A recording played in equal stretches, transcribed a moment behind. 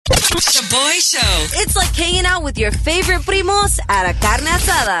Shaboy Show. It's like hanging out with your favorite primos at a carne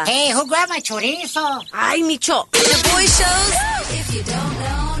asada. Hey, who grabbed my chorizo? Ay, Micho. Shaboy Shows. If you don't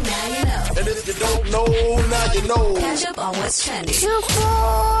know, now you know. And if you don't know, now you know. Catch up on what's trending.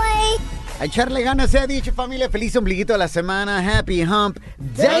 Shaboy. A echarle ganas, se ha dicho, familia. Feliz ombliguito de la semana. Happy Hump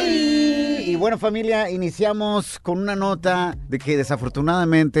Day. Y bueno, familia, iniciamos con una nota de que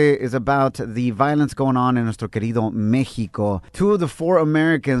desafortunadamente is about the violence going on in nuestro querido Mexico. 2 of the 4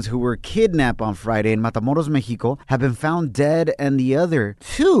 Americans who were kidnapped on Friday in Matamoros, Mexico, have been found dead, and the other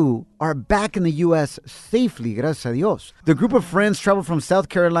 2 are back in the U.S. safely, gracias a Dios. The group of friends traveled from South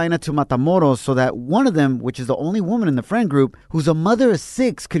Carolina to Matamoros so that one of them, which is the only woman in the friend group, who's a mother of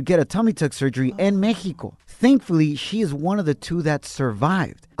 6, could get a tummy tuck surgery in Mexico. Thankfully, she is one of the 2 that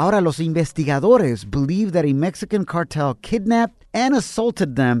survived. Ahora, los investigadores believe that a Mexican cartel kidnapped and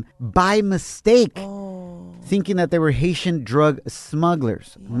assaulted them by mistake, thinking that they were Haitian drug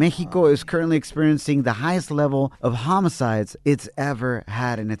smugglers. Mexico is currently experiencing the highest level of homicides it's ever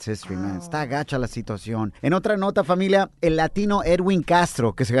had in its history, man. Está gacha la situación. En otra nota, familia, el latino Edwin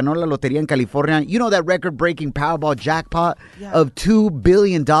Castro, que se ganó la lotería en California, you know that record-breaking Powerball jackpot of $2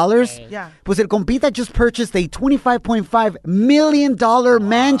 billion? Yeah. Pues el compita just purchased a $25.5 million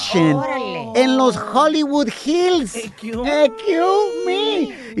mansion en los Hollywood Hills. Excuse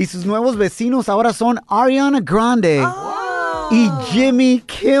me. Y sus nuevos vecinos ahora son Ariana Grande y Jimmy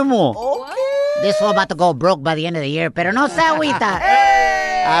Kimmel. This fool about to go broke by the end of the year, pero no se agüita.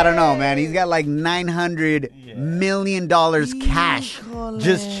 I don't know, man. He's got like $900 million cash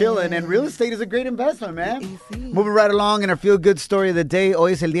just chilling, and real estate is a great investment, man. Moving right along in our feel-good story of the day.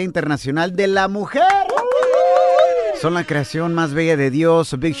 Hoy es el Día Internacional de la Mujer. Son la creación más bella de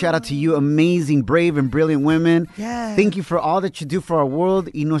Dios. A big shout out to you, amazing, brave, and brilliant women. Yes. Thank you for all that you do for our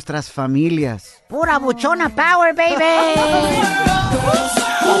world y nuestras familias. Pura buchona power, baby.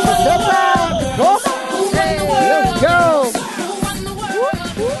 Let's go.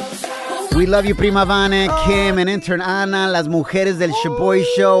 We love you, Prima Vane, Kim, and intern Ana, las mujeres del Shaboy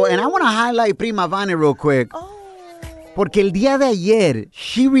Show. And I want to highlight Prima Vane real quick. Porque el día de ayer,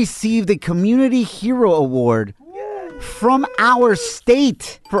 she received a Community Hero Award from our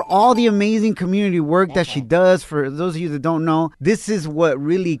state for all the amazing community work that she does. For those of you that don't know, this is what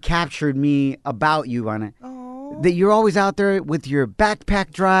really captured me about you, Ana. That you're always out there with your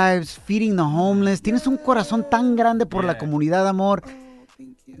backpack drives, feeding the homeless. Tienes un corazón tan grande por la comunidad, amor.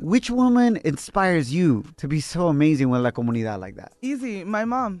 Which woman inspires you to be so amazing with la comunidad like that? Easy. My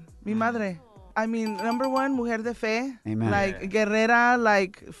mom. Mi madre. I mean, number 1, mujer de fe. Amen. Like, guerrera,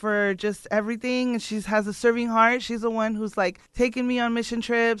 like, for just everything. She has a serving heart. She's the one who's, like, taking me on mission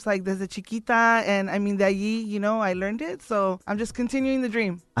trips, like, desde chiquita. And, I mean, de allí, you know, I learned it. So, I'm just continuing the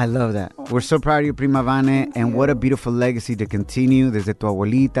dream. I love that. We're so proud of you, Prima Vane. And what a beautiful legacy to continue. Desde tu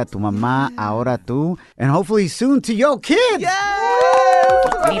abuelita, tu mamá, ahora tú. And hopefully soon to your kids.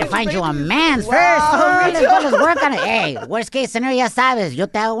 I need to find you a man first. Let's work on it. Hey, worst case scenario, ya sabes. Yo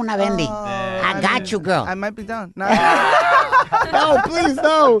te hago una bendi. I got you, girl. I might be down. No. No, please,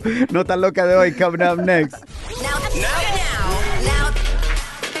 no. Nota loca de hoy coming up next. Now,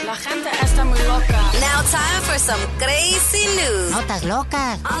 La gente está muy loca. now time for some crazy news Notas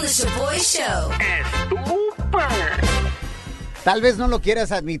locas. on the Shaboy Show. Tal vez no lo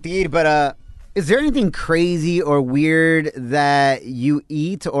quieras admitir, but is there anything crazy or weird that you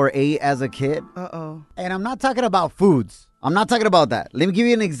eat or ate as a kid? Uh-oh. And I'm not talking about foods. I'm not talking about that. Let me give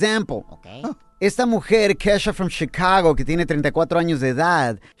you an example. Okay. Esta mujer, Kesha from Chicago, que tiene 34 años de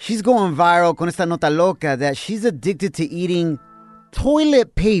edad, she's going viral con esta nota loca that she's addicted to eating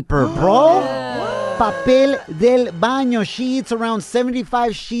toilet paper, bro. Papel del baño. She eats around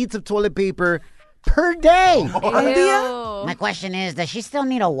 75 sheets of toilet paper per day. My question is, does she still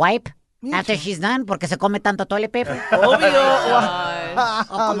need a wipe after she's done? Porque se come tanto toilet paper. Obvio.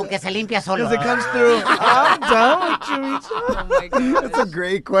 O como que se limpia solo. Because it comes through. I'm done with you, Micho. Oh my God. That's a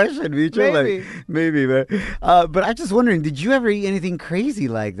great question, Micho. Maybe. Maybe, man. But I'm just wondering, did you ever eat anything crazy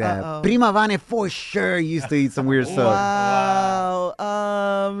like that? Prima Vane for sure used to eat some weird stuff. Wow.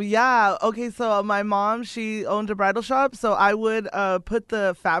 Yeah. Okay, so my mom, she owned a bridal shop, so I would put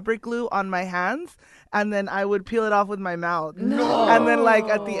the fabric glue on my hands, and then I would peel it off with my mouth. No. And then, like,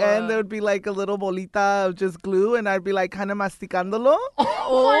 at the end, there would be, like, a little bolita of just glue, and I'd be, like, kind of masticándolo.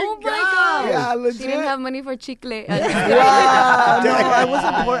 Oh my God. Yeah, legit. She didn't have money for chicle. Wow. No, I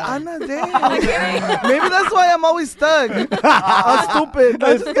wasn't poor. Anna, dang. Maybe that's why I'm always stuck. I'm stupid.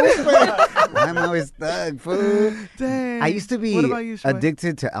 No, just kidding. I'm always stuck, fool. Dang. I used to be What about you, Shoy?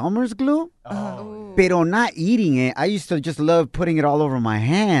 addicted to Elmer's glue, pero not eating it. I used to just love putting it all over my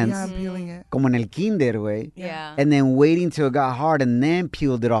hands. Yeah, I'm peeling it. Como en el kinder. cleaned it, güey. Yeah. And then waiting till it got hard and then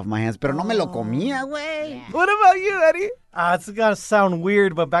peeled it off my hands. Pero no me lo comía, güey. What about you, Eddie? It's gonna sound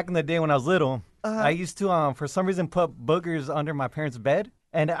weird, but back in the day when I was little, I used to, for some reason, put boogers under my parents' bed.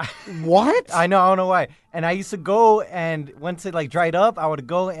 And What? I don't know why. And I used to go, and once it like dried up, I would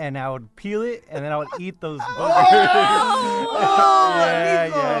go and I would peel it, and then I would eat those boogers.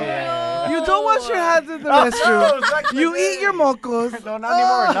 Yeah. You don't wash your hands in the restroom. You eat your mocos. No, not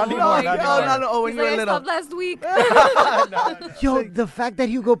anymore. Not anymore. Not anymore. Oh, when He's you were like, I little. stopped last week. Yo, the fact that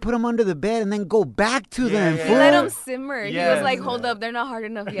you go put them under the bed and then go back to them, yeah. He fool. let him simmer. He Yes. was like, hold up, they're not hard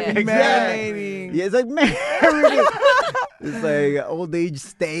enough yet. Marinating. Yeah, it's like marinating. It's like old age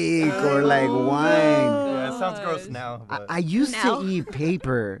steak or like wine. Yeah, it sounds gross now. But. I used Now? to eat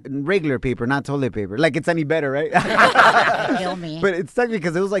paper, regular paper, not toilet paper. Like it's any better, right? Kill me. But it sucked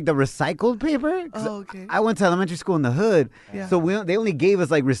because it was like the recycled paper. 'Cause Oh, okay. I went to elementary school in the hood, Yeah. so they only gave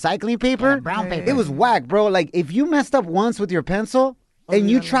us like recycling paper. Brown paper. It was whack, bro. Like if you messed up once with your pencil and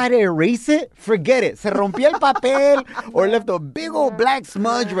you try to erase it, forget it. Se rompía el papel or left a big old black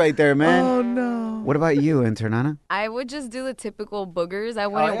smudge right there, man. Oh, no. What about you, intern Ana? I would just do the typical boogers. I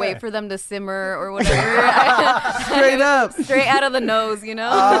wouldn't yeah. wait for them to simmer or whatever. Straight up. Straight out of the nose, you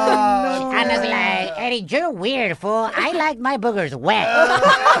know? Anna's like, Eddie, you're weird, fool. I like my boogers wet.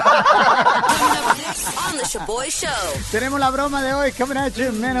 On the Shaboy Show. Tenemos la broma de hoy, coming at you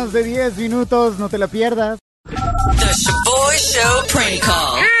en menos de 10 minutos. No te la pierdas. The Shaboy Show prank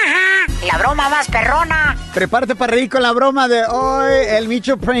call. La broma más perrona. Prepárate para reír con la broma de hoy. El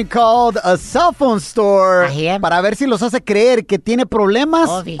Micho prank called a cell phone store Ahí es. para ver si los hace creer que tiene problemas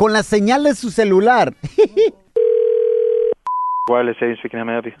Obvio. con la señal de su celular. Wireless agent speaking, how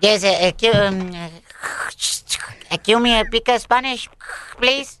may I help you? Yes, excuse me, pica Spanish,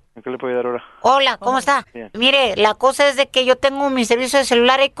 please. ¿En qué le puedo ayudar ahora? Hola, ¿cómo está? Bien. Mire, la cosa es de que yo tengo mi servicio de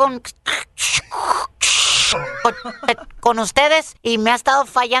celular ahí con ustedes y me ha estado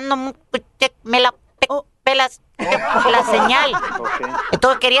fallando me la pelas la señal. Ok.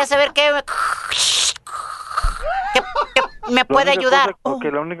 Entonces quería saber qué me puede ayudar.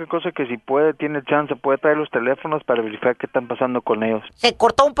 La única cosa que si puede, tiene chance, puede traer los teléfonos para verificar qué están pasando con ellos. Se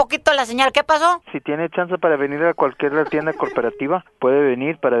cortó un poquito la señal, ¿qué pasó? Si tiene chance para venir a cualquier tienda corporativa, puede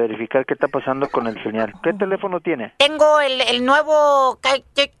venir para verificar qué está pasando con el señal. ¿Qué teléfono tiene? Tengo el nuevo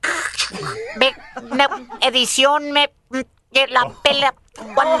edición la pela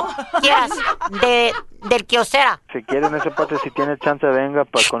cuando quieras del Kyocera. Si quiere en esa parte, si tiene chance, venga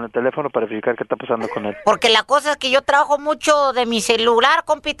con el teléfono para verificar qué está pasando con él. Porque la cosa es que yo trabajo mucho de mi celular,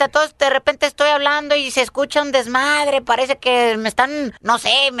 compita, entonces de repente estoy hablando y se escucha un desmadre, parece que me están, no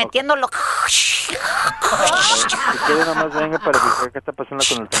sé, metiéndolo. Si quiere nomás venga para verificar qué está pasando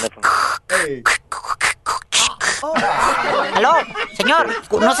con el teléfono. Aló, señor,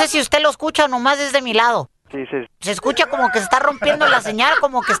 no sé si usted lo escucha o nomás es de mi lado. Sí, Se escucha como que se está rompiendo la señal,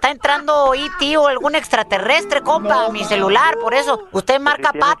 como que está entrando E.T. o algún extraterrestre, compa, a mi celular, por eso. Usted marca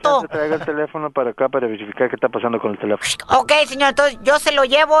si tiene pato. chance, traiga el teléfono para acá para verificar qué está pasando con el teléfono. Ok, señor, entonces yo se lo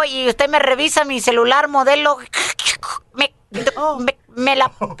llevo y usted me revisa mi celular modelo. Me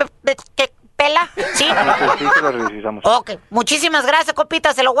la pela, ¿sí? Sí, se lo revisamos. Ok, muchísimas gracias,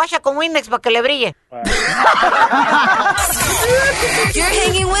 compita. Se lo guacha con Windex para que le brille. You're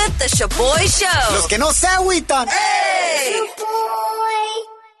hanging with the Shaboy Show. Los que no se agüitan.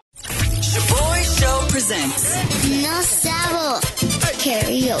 Shaboy Show presents No Sabo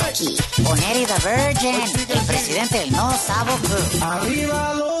Karaoke. Con Eddie the Virgin, el presidente del No Sabo Crew.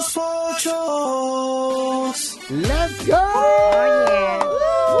 Arriba los ochos. Let's go.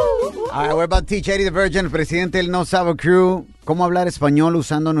 All right, we're about to teach Eddie the Virgin, el presidente del No Sabo Crew, cómo hablar español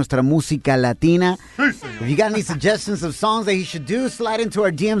usando nuestra música latina. If you got any suggestions of songs that he should do, slide into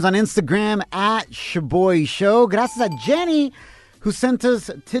our DMs on Instagram at Shaboy Show. Gracias a Jenny, who sent us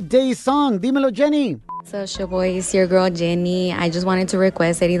today's song. Dímelo, Jenny. So, Shaboy, it's your girl Jenny. I just wanted to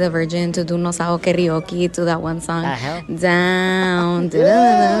request Eddie the Virgin to do No Sabo Karaoke to that one song. Down,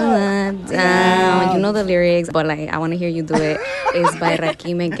 down. You know the lyrics, but like I want to hear you do it. It's by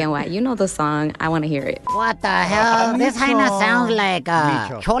Rakim and Kenwa. You know the song. I want to hear it. What the hell? This kinda sounds like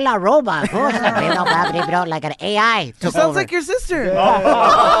a Chola robot. Like an AI took Sounds over. like your sister. Hey,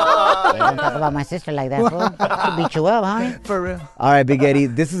 don't talk about my sister like that, fool. She'll beat you up, huh? For real. All right, Big Eddie,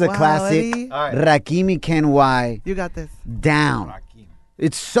 this is a Wow, classic. Eddie. Rakimi Kenway, You got this. Down.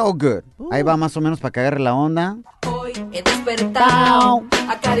 It's so good. Ahí va más o menos para que agarre la onda. Hoy he despertado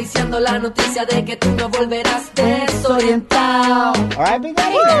acariciando la noticia de que tú no volverás desorientado. All right, Big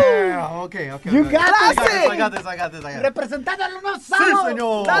Eddie. Yeah, okay. You got this. I got this. Representando al No Sí, Sabo.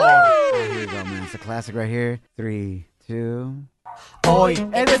 señor. Here you go, man. It's a classic right here. 3, 2. Hoy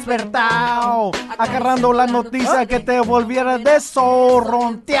he despertado, agarrando la noticia que te volvieras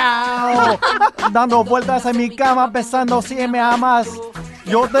desorronteado. Dando vueltas en mi cama pensando si me amas.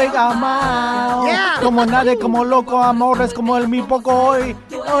 Yo te he amado, como nadie, como loco, amores como el mi poco hoy.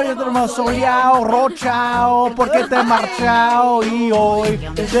 Hoy estamos soleado, rochao, porque te he marchado. Y hoy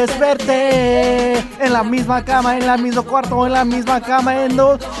desperté en la misma cama, en el mismo cuarto, en la misma cama, en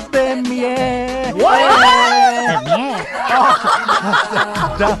dos de miel.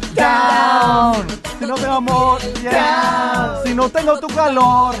 Down. Si no tengo amor, down. Si no tengo tu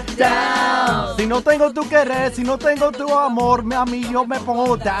calor, down. Si no tengo tu querer, si no tengo tu amor, a mí yo me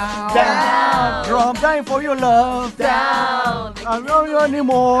pongo down. Girl, I'm dying for your love, down. I don't love you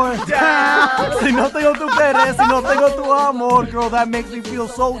anymore, down. Si no tengo tu querer, si no tengo tu amor, girl, that makes me feel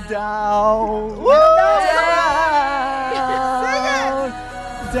so down.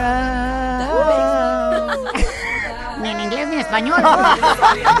 Down. Ni en inglés ni en español.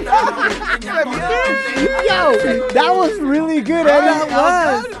 Yo, that was really good. That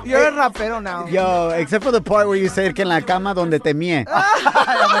was. You're a rapero now. Yo, except for the part where you said que en la cama donde te mie.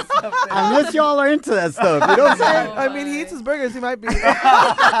 Unless y'all are into that stuff, you know what I'm saying? I mean, he eats his burgers. He might be. He's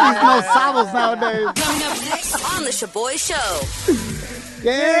no sabos nowadays. Coming up next on The Shaboy Show.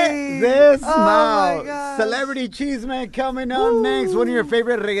 Get this Oh, now. my gosh. Celebrity Cheeseman coming up next. One of your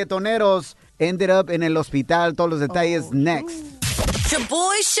favorite reggaetoneros ended up en el hospital. Todos los detalles next.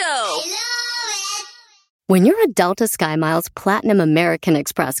 Shaboy Show. When you're a Delta SkyMiles Platinum American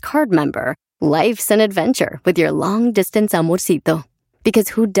Express card member, life's an adventure with your long-distance amorcito. Because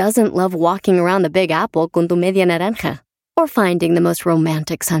who doesn't love walking around the Big Apple con tu media naranja? Or finding the most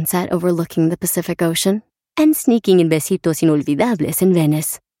romantic sunset overlooking the Pacific Ocean? And sneaking in besitos inolvidables in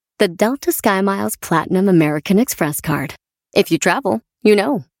Venice. The Delta SkyMiles Platinum American Express card. If you travel, you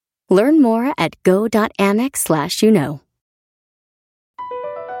know. Learn more at go.amex/you-know.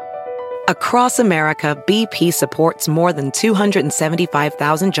 Across America, BP supports more than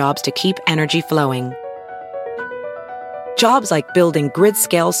 275,000 jobs to keep energy flowing. Jobs like building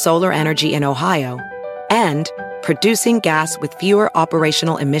grid-scale solar energy in Ohio and producing gas with fewer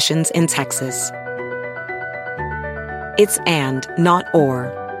operational emissions in Texas. It's and, not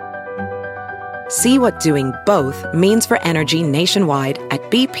or. See what doing both means for energy nationwide at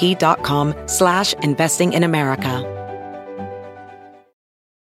bp.com/investing in America.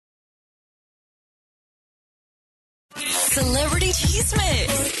 Celebrity Cheeseman.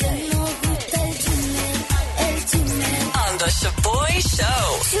 On The Shaboy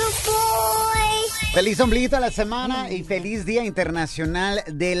Show. Feliz ombliguito de la semana y feliz Día Internacional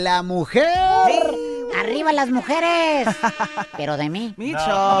de la Mujer. ¡Arriba las mujeres! Pero de mí.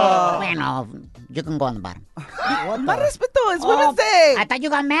 Micho. Bueno, you can go on the bottom. Más respeto, it's Wednesday. I thought you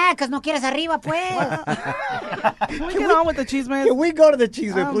got mad because no quieres arriba, pues. Can we get on with the Cheeseman? Can we go to the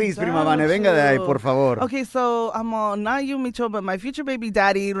Cheeseman, please, prima Vane? Venga de ahí, por favor. Okay, so not you, Micho, but my future baby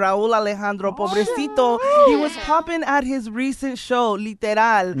daddy, Raúl Alejandro, pobrecito, he was popping at his recent show,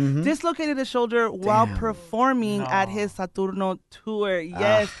 literal, dislocated his shoulder while performing at his Saturno tour.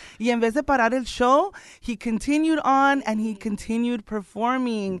 Yes. Y en vez de parar el show, he continued on and he continued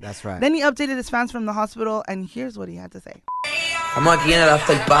performing. That's right. Then he updated his fans from the hospital, and here's what he had to say. Estamos aquí en el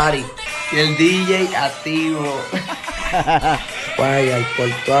after party y el DJ activo. Vaya, por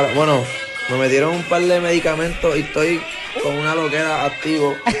toda bueno, me metieron un par de medicamentos y estoy con una loquera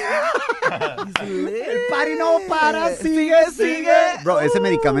activo. El party no para, sigue. Bro, ese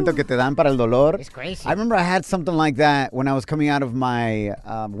medicamento que te dan para el dolor. It's crazy. I remember I had something like that when I was coming out of my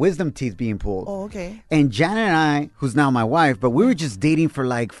wisdom teeth being pulled. Oh, okay. And Janet and I, who's now my wife, but we were just dating for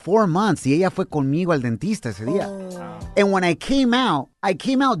like 4 months. Y ella fue conmigo al dentista ese día. And when I came out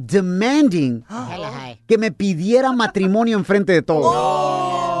demanding que me pidiera matrimonio enfrente de todos.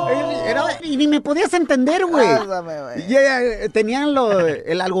 Y ni me podías entender, güey. Yeah, tenían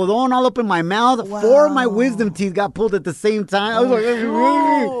el algodón all up in my mouth. Wow. 4 of my wisdom teeth got pulled at the same time. I was like,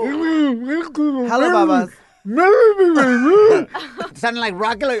 hello, babas. Sounding like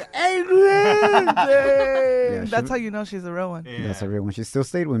Rocket, like, hey, That's how you know she's a real one. Yeah. That's a real one. She still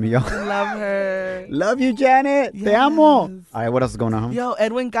stayed with me, yo. Love her. Love you, Janet. Yes. Te amo. All right, what else is going on? Yo,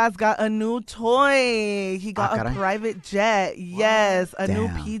 Edwin Gaz got a new toy. He got a private jet. Yes, a new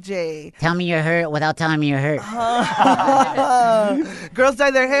PJ. Tell me you're hurt without telling me you're hurt. Girls dye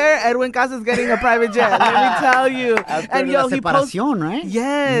their hair. Edwin Gaz is getting a private jet. Let me tell you. And yo, he posted, right?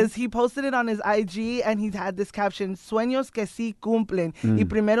 Yes, he posted it on his IG, and he had had this caption, sueños que sí cumplen. Y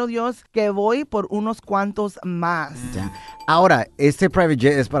primero Dios, que voy por unos cuantos más. Ahora, ¿este private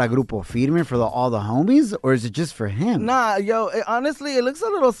jet es para Grupo Firme, for all the homies, or is it just for him? Nah, honestly, it looks a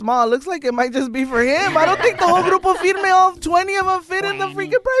little small. It looks like it might just be for him. I don't think the whole Grupo Firme, all 20 of them fit in the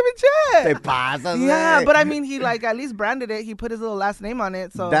freaking private jet. Te pasas, Yeah, but I mean, he at least branded it. He put his little last name on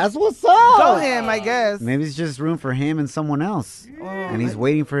it. So that's what's up. Go him, I guess. Maybe it's just room for him and someone else. And he's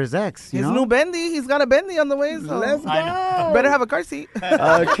waiting for his ex, His new Bendy. He's got a Bendy on the way. So let's go. Better have a car seat.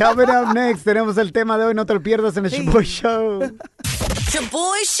 Coming up next, tenemos el tema de hoy. No te lo pierdas en el Shaboy Show.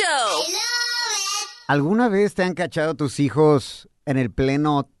 Shaboy Show. ¿Alguna vez te han cachado tus hijos en el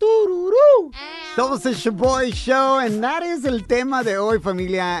pleno tururú? Somos el Shaboy Show, and that is el tema de hoy,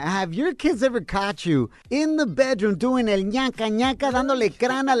 familia. Have your kids ever caught you in the bedroom doing el ñaca ñaca, dándole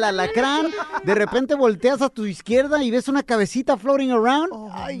crán al alacrán? De repente volteas a tu izquierda y ves una cabecita floating around.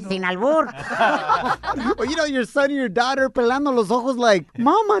 Sin albur. Or your son or your daughter pelando los ojos like,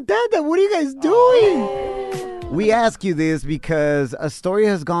 Mama, Dad, what are you guys doing? We ask you this because a story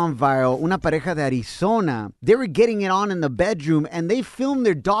has gone viral. Una pareja de Arizona, they were getting it on in the bedroom and they filmed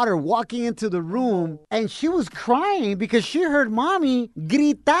their daughter walking into the room and she was crying because she heard mommy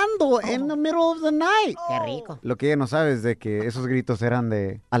gritando in the middle of the night. Qué rico. Lo que ella no sabe es de que esos gritos eran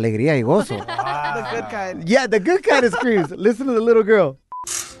de alegría y gozo. The good kind. Yeah, the good kind of screams. Listen to the little girl.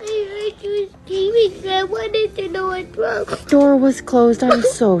 I wanted to know what's wrong. Door was closed. I'm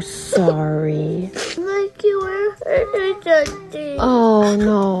so sorry. Like you were hurt or something. Oh,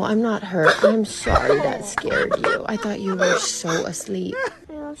 no, I'm not hurt. I'm sorry that scared you. I thought you were so asleep.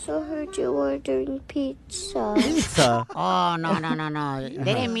 I also heard you ordering pizza. Pizza? Oh, no.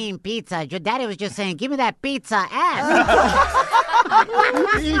 They didn't mean pizza. Your daddy was just saying, give me that pizza ass.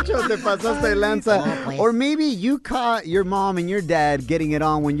 Bicho, te pasaste de lanza. Or maybe you caught your mom and your dad getting it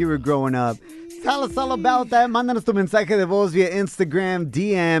on when you were growing up. Tell us all about that. Mándanos tu mensaje de voz via Instagram,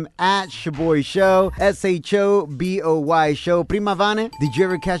 DM at Shaboy Show, SHOBOY Show. Prima Vane, did you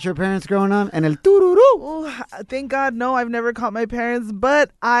ever catch your parents growing up? And el tururú? Ooh, thank God, no, I've never caught my parents,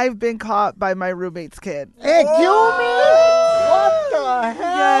 but I've been caught by my roommate's kid. Hey, kill me! What the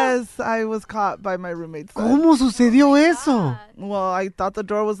hell? Yes, I was caught by my roommate's son. ¿Cómo sucedió eso? Well, I thought the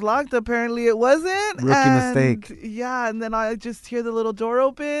door was locked. Apparently it wasn't. Rookie mistake. Yeah, and then I just hear the little door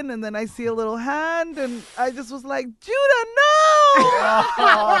open, and then I see a little hand, and I just was like, Judah, no!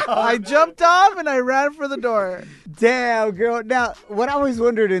 I jumped off, and I ran for the door. Damn, girl. Now, what I always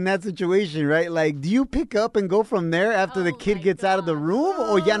wondered in that situation, right? Like, do you pick up and go from there after the kid gets out of the room,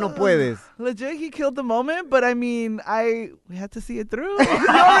 or ya no puedes? Legit, he killed the moment, but I mean, we had to see it through. You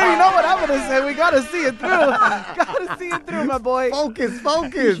already know what I'm going to say. We got to see it through. Got to see it through, my boy.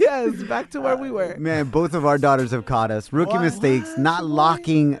 Focus. Yes, back to where we were. Man, both of our daughters have caught us. Rookie mistakes, not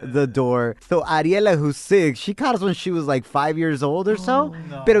locking the door. So Ariela, who's 6, she caught us when she was like 5 years old or so.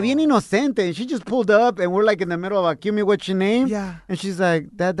 No. Pero bien inocente. And she just pulled up and we're like in the middle of, give me what's your name? Yeah. And she's like,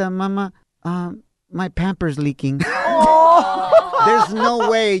 Dada, Mama, my pamper's leaking. There's no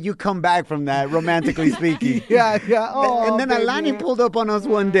way you come back from that, romantically speaking. Yeah. Oh, and then baby. Alani pulled up on us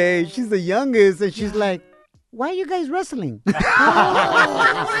one day. She's the youngest, and she's like, why are you guys wrestling? De 2 a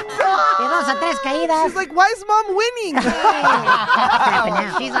 3 caídas. She's like, why is Mom winning?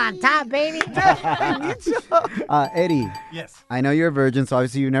 She's on top, baby. Eddie. Yes. I know you're a virgin, so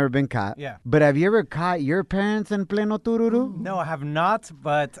obviously you've never been caught. Yeah. But have you ever caught your parents en pleno tururú? No, I have not,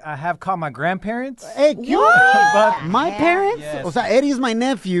 but I have caught my grandparents. Hey, But my parents? Yes. O sea, Eddie's my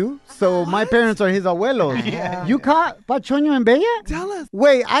nephew, so my parents are his abuelos. Yeah. You caught Pachoño en Bella? Tell us.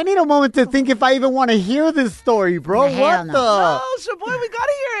 Wait, I need a moment to think if I even want to hear this story, bro. Hell What no. the? Oh, Shaboy, we got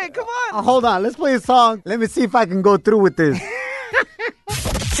to hear it. Come on. Hold on, let's play a song. Let me see if I can go through with this.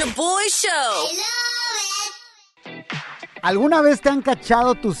 Shaboy Show. ¿Alguna vez te han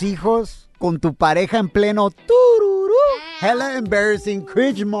cachado tus hijos con tu pareja en pleno tururú? Hella embarrassing,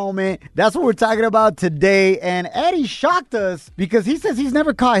 cringe moment. That's what we're talking about today. And Eddie shocked us because he says he's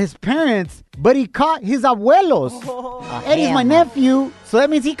never caught his parents, but he caught his abuelos. Eddie's my nephew, so that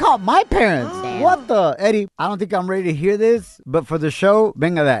means he caught my parents. What the? Eddie, I don't think I'm ready to hear this, but for the show,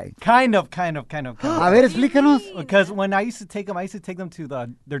 venga de ahí. Kind of. A ver, explícanos. Because when I used to take them to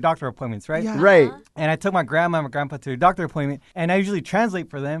their doctor appointments, right? Yeah. Right. And I took my grandma and my grandpa to their doctor appointment, and I usually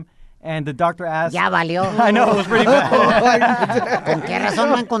translate for them. And the doctor asked... Ya valió. I know, it was pretty bad. ¿Con qué razón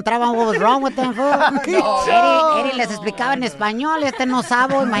no encontraban what was wrong with them, fool? Eddie les explicaba en español, este no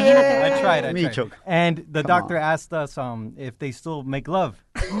sabo, imagínate. I tried. And the doctor asked us if they still make love.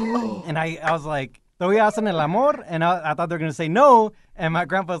 And I was like, ¿todavía hacen el amor? And I thought they were going to say no. And my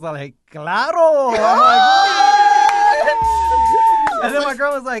grandpa was like, claro. I'm like, And then my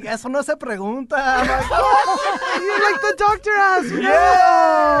girl was like, eso no se pregunta. I'm like, oh. You're like the doctor asked.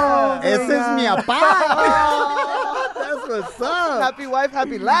 Yeah. Ese es mi papá. That's what's up. Happy wife,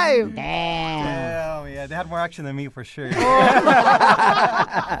 happy life. Damn, yeah, they had more action than me for sure.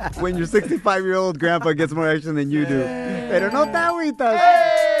 When your 65-year-old grandpa gets more action than you do. Pero no te agüitas.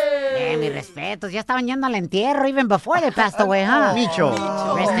 Mis respetos. Ya estaban yendo al entierro even before they passed away, huh? Micho.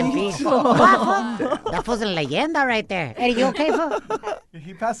 Rest in peace. That was a leyenda right there. Eddie, you okay, fool?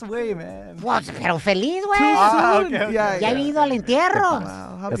 He passed away, man. Pues, pero feliz, güey. Okay. Yeah, Ya he ido al entierro.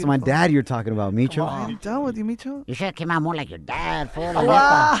 Wow, That's my dad you're talking about, Micho. I'm done with you, Micho. You should have came out more like your dad, fool. La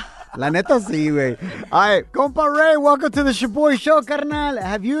neta. La neta sí, güey. All right, compa Ray, welcome to the Shaboy Show, carnal.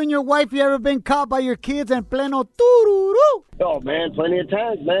 Have you and your wife ever been caught by your kids en pleno tururú? Oh, man, plenty of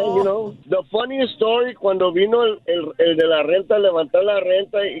times, man, you know. The funniest story, cuando vino el de la renta, levantar la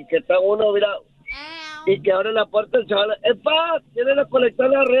renta y que está uno, mira, y que abre la puerta el chaval, ¡epa! Quieren a colectar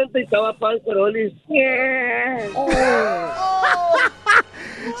la renta y estaba Panzerolis.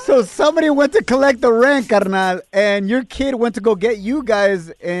 So somebody went to collect the rent, carnal, and your kid went to go get you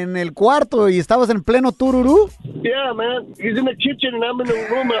guys en el cuarto y estabas en pleno tururú? Yeah, man. He's in the kitchen and I'm in the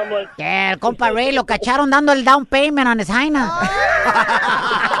room and I'm like... Yeah, el compa Ray lo cacharon dando el down payment on his hyena.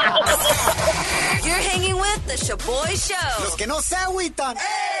 You're hanging with the Shaboy Show. Los que no se agüitan.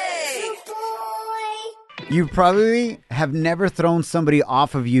 Hey! You probably have never thrown somebody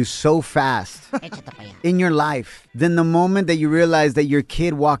off of you so fast in your life than the moment that you realize that your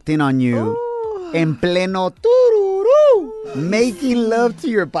kid walked in on you en pleno tururú, making love to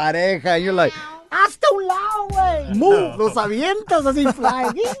your pareja. You're like, hasta un lado, güey. Move. Los avientas así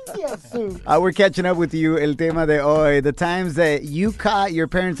flying. We're catching up with you. El tema de hoy. The times that you caught your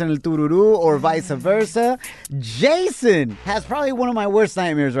parents en el tururú or vice versa. Jason has probably one of my worst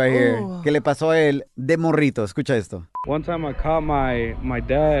nightmares right here. Que le pasó a él de morrito. Escucha esto. One time I caught my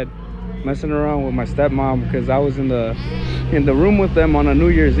dad messing around with my stepmom because I was in the room with them on a New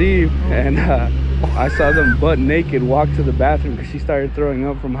Year's Eve, and I saw them butt naked walk to the bathroom because she started throwing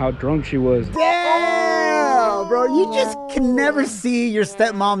up from how drunk she was. Damn, bro. You just can never see your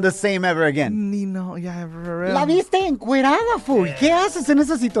stepmom the same ever again. No, yeah, for real. La viste encuerada, fool. ¿Qué haces en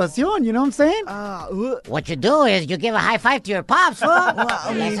esa situación? You know what I'm saying? What you do is you give a high five to your pops, fool.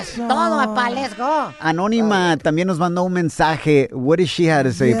 Eso es todo, papá. Let's go. Anónima también nos mandó un mensaje. What did she have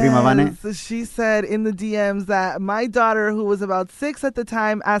to say, Prima Vane? So she said in the DMs that my daughter, who was about 6 at the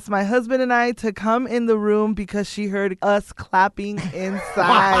time, asked my husband and I to come in the room because she heard us clapping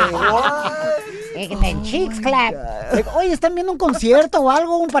inside. What? En cheeks clap. Like, oye, están viendo un concierto o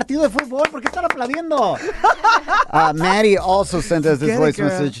algo, un partido de fútbol. ¿Por qué están aplaudiendo? Maddie also sent us this voice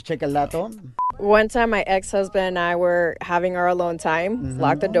message. Check el dato. One time, my ex-husband and I were having our alone time.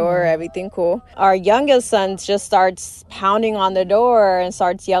 Locked the door, everything cool. Our youngest son just starts pounding on the door and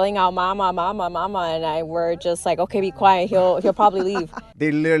starts yelling out, "Mama, mama, mama!" And we're just like, "Okay, be quiet. He'll probably leave."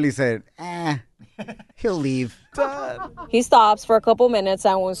 They literally said, he'll leave. He stops for a couple minutes,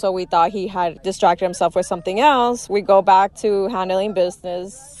 and so we thought he had distracted himself with something else. We go back to handling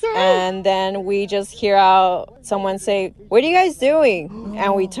business, and then we just hear out someone say, "What are you guys doing?"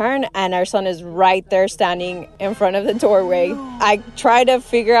 And we turn, and our son is right there standing in front of the doorway. I try to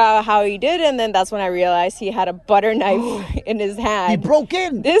figure out how he did, and then that's when I realized he had a butter knife in his hand. He broke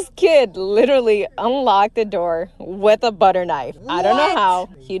in. This kid literally unlocked the door with a butter knife. I don't know how.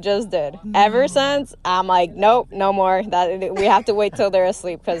 He just did. Ever since, I'm like, nope, no more. That we have to wait till they're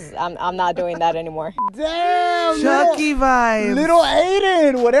asleep because I'm not doing that anymore. Damn, Chucky vibes. Little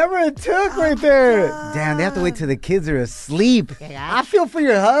Aiden, whatever it took right there. Damn, they have to wait till the kids are asleep. I feel for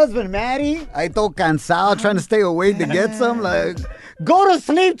your husband, Maddie. I todo cansado trying to stay awake to get some. Like, go to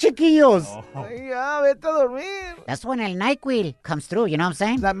sleep, chiquillos. Ya, vete a dormir. That's when el NyQuil comes through, you know what I'm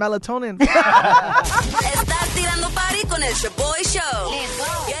saying? That melatonin. Estás tirando party con el Shaboy Show.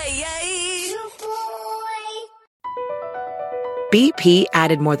 Yay, yay. BP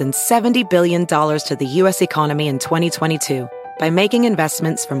added more than $70 billion to the U.S. economy in 2022 by making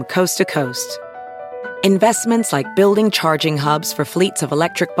investments from coast to coast. Investments like building charging hubs for fleets of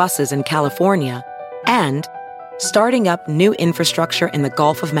electric buses in California and starting up new infrastructure in the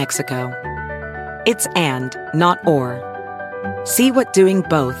Gulf of Mexico. It's and, not or. See what doing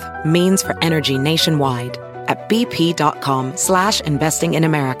both means for energy nationwide at bp.com/investing in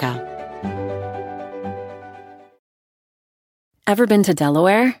America. Ever been to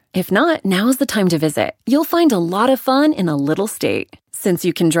Delaware? If not, now's the time to visit. You'll find a lot of fun in a little state. Since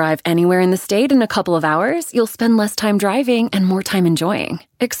you can drive anywhere in the state in a couple of hours, you'll spend less time driving and more time enjoying.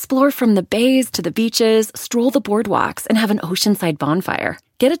 Explore from the bays to the beaches, stroll the boardwalks, and have an oceanside bonfire.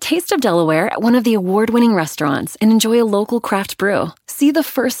 Get a taste of Delaware at one of the award-winning restaurants and enjoy a local craft brew. See the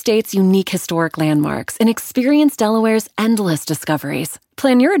first state's unique historic landmarks and experience Delaware's endless discoveries.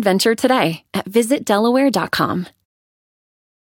 Plan your adventure today at visitdelaware.com.